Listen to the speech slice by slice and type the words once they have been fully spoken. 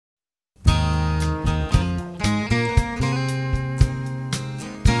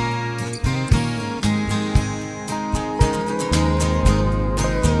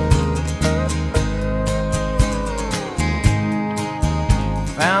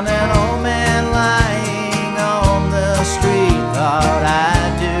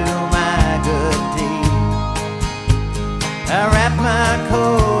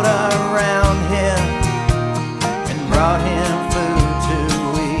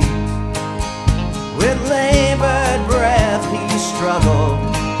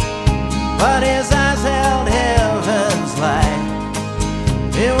but his eyes held heaven's light.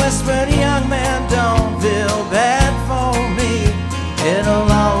 He whispered, young man, don't feel bad for me, it'll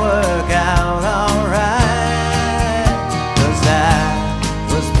all work out alright. 'Cause I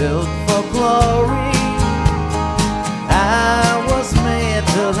was built for glory, I was made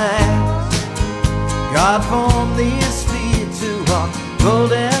to last. God formed these feet to walk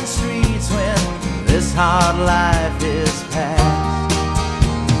golden streets when this hard life is past.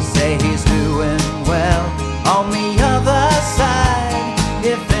 Say he's doing well on the other side,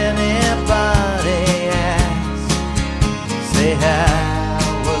 if anybody asks. Say I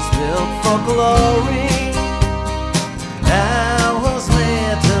was built for glory, I was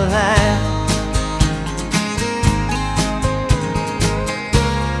made to last.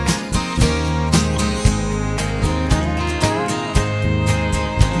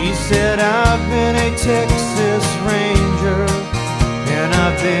 He said, I've been a Texas Ranger, and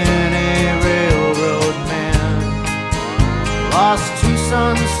I've been a railroad man. Lost 2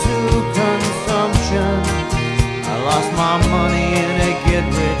 sons to consumption, I lost my money in a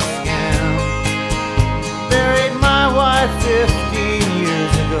get-rich scam. Buried my wife 15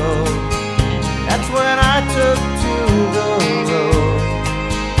 years ago, that's when I took to the road.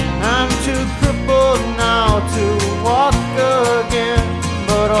 I'm too crippled now to walk again,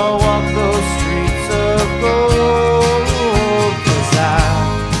 but I'll walk those streets of gold. 'Cause I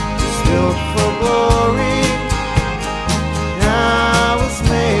was built for glory, I was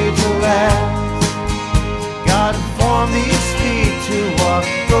made to last. God formed these feet to walk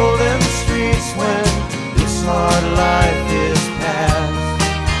golden streets when this hard life is past.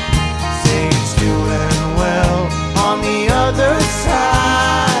 Say he's doing well on the other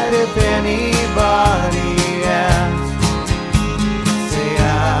side, if anybody asks.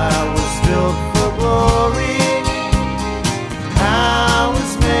 Built for glory, I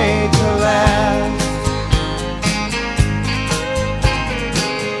was made to last.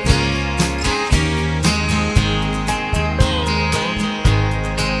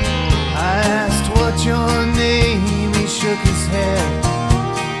 I asked what's your name, he shook his head,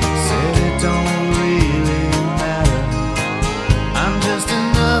 said it don't really matter. I'm just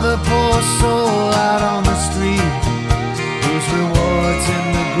another poor soul out on the street, whose rewards in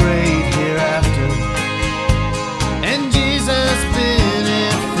the great hereafter. And Jesus been a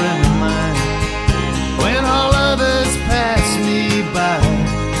friend of mine when all others pass me by.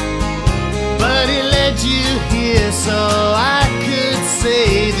 But he led you here so I could say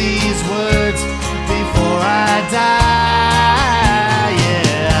these words before I die.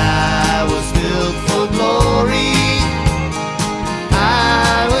 Yeah, I was built for glory,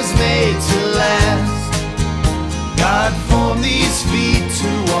 I was made to last. God formed these feet to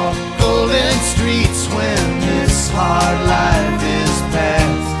walk golden streets when this hard life is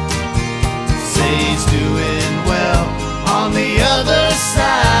past. Say he's doing well on the other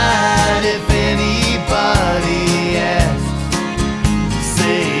side, if anybody asks.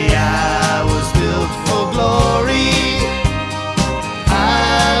 Say I was built for glory,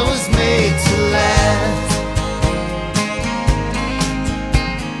 I was made to last.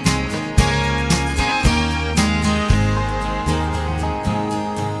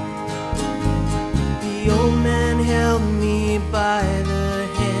 Held me by the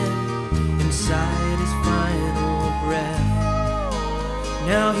hand inside his final breath.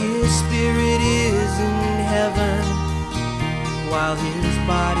 Now his spirit is in heaven while his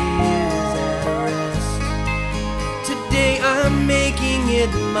body is at rest. Today I'm making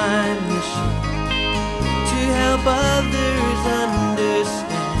it my mission to help others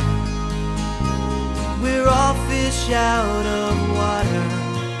understand. We're all fish out of water,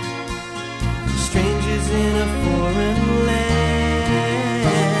 strangers in a foreign land.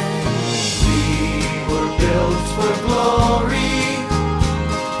 We were built for glory,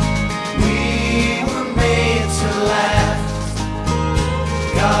 we were made to last.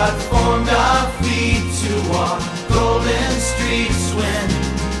 God formed our feet to walk golden streets when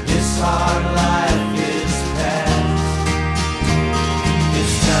this hard life is past.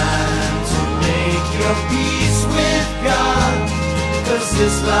 It's time to make your peace with God, 'cause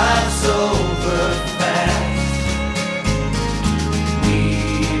this life's over fast.